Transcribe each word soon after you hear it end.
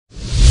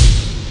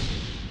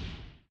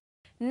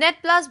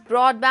NETPLUS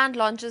Broadband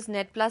launches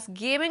NETPLUS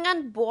Gaming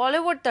and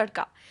Bollywood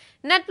Tadka.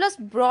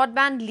 NETPLUS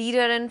Broadband,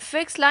 leader in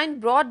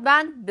fixed-line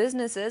broadband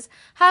businesses,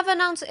 have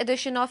announced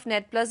addition of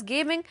NETPLUS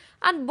Gaming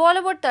and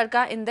Bollywood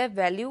Tadka in their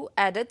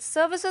value-added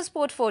services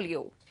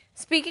portfolio.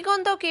 Speaking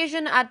on the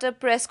occasion at a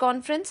press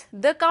conference,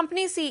 the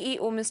company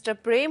CEO Mr.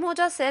 Prem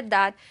Hoja said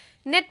that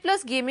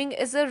NETPLUS Gaming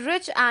is a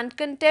rich and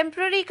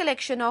contemporary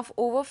collection of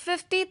over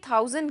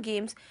 50,000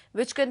 games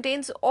which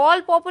contains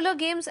all popular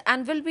games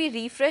and will be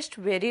refreshed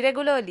very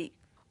regularly.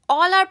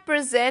 All our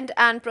present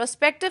and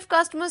prospective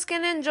customers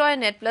can enjoy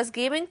NETPLUS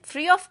Gaming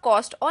free of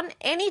cost on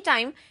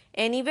anytime,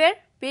 anywhere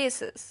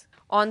basis.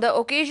 On the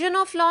occasion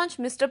of launch,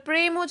 Mr.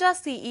 Prem Hoja,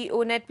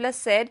 CEO NETPLUS,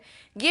 said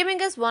gaming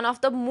is one of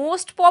the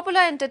most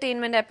popular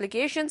entertainment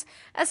applications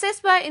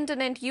accessed by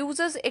internet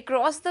users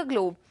across the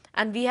globe,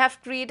 and we have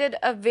created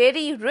a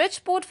very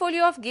rich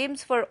portfolio of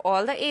games for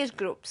all the age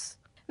groups.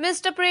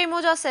 Mr. Prem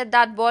Hoja said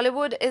that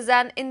Bollywood is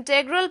an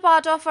integral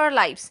part of our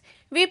lives.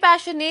 We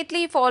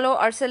passionately follow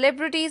our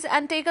celebrities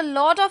and take a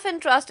lot of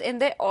interest in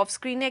their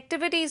off-screen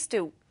activities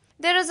too.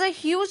 There is a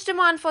huge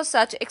demand for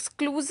such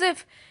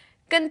exclusive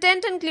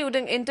content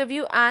including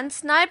interview and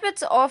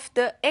snippets of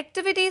the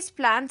activities,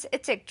 plans,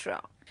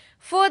 etc.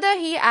 Further,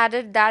 he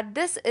added that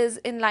this is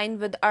in line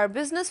with our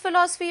business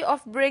philosophy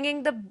of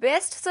bringing the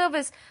best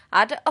service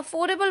at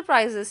affordable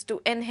prices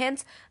to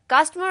enhance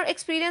customer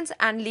experience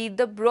and lead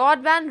the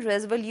broadband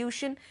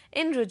revolution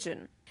in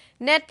region.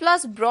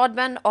 NETPLUS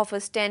Broadband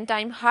offers 10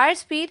 times higher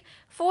speed,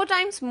 4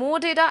 times more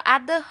data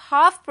at the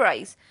half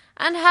price,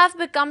 and have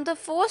become the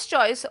first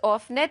choice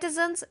of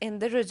netizens in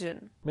the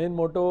region. Main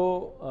motto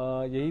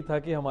यही था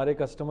कि हमारे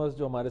customers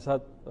जो हमारे साथ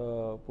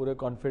पूरे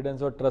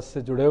confidence और trust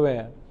से जुड़े हुए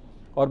हैं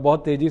और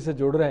बहुत तेज़ी से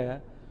जुड़ रहे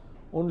हैं,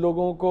 उन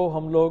लोगों को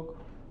हम लोग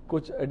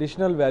कुछ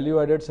एडिशनल वैल्यू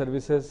एडेड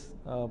सर्विसेज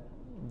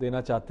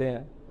देना चाहते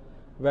हैं।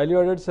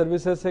 वैल्यू एडेड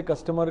सर्विसेज से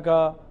कस्टमर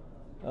का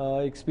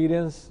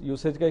एक्सपीरियंस,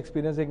 यूसेज का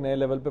एक्सपीरियंस एक नए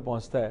लेवल पे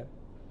पहुंचता है,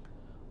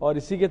 और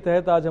इसी के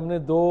तहत आज हमने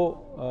दो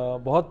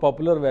बहुत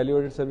popular value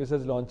added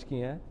services launch की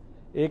हैं।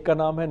 एक का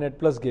नाम है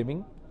नेटप्लस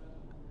गेमिंग,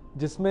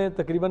 जिसमें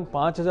तकरीबन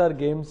 5000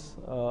 गेम्स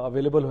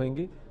अवेलेबल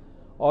होंगी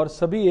और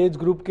सभी एज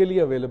ग्रुप के लिए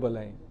अवेलेबल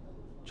हैं।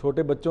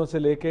 छोटे बच्चों से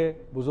लेके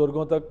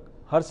बुज़ुर्गों तक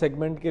हर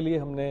सेगमेंट के लिए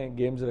हमने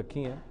गेम्स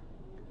रखी हैं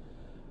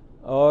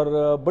और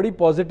बड़ी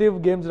पॉजिटिव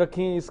गेम्स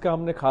रखी हैं। इसका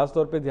हमने ख़ास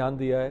तौर पे ध्यान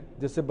दिया है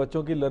जिससे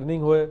बच्चों की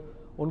लर्निंग होए,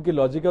 उनकी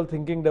लॉजिकल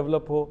थिंकिंग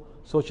डेवलप हो,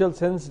 सोशल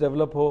सेंस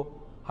डेवलप हो,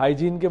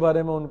 हाइजीन के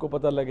बारे में उनको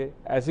पता लगे।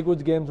 ऐसी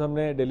कुछ गेम्स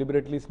हमने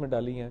डेलिबरेटली इसमें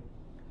डाली हैं।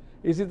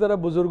 इसी तरह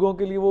बुज़ुर्गों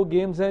के लिए वो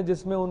गेम्स हैं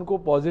जिसमें उनको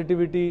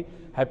पॉजिटिविटी,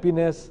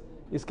 हैप्पीनेस,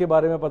 इसके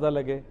बारे में पता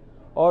लगे,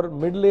 और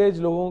मिडिल एज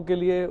लोगों के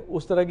लिए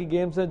उस तरह की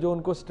गेम्स हैं जो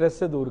उनको स्ट्रेस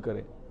से दूर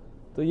करें।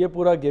 तो ये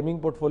पूरा गेमिंग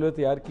पोर्टफोलियो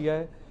तैयार किया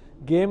है।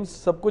 गेम्स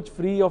सब कुछ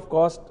फ्री ऑफ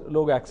कॉस्ट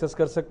लोग एक्सेस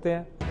कर सकते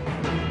हैं।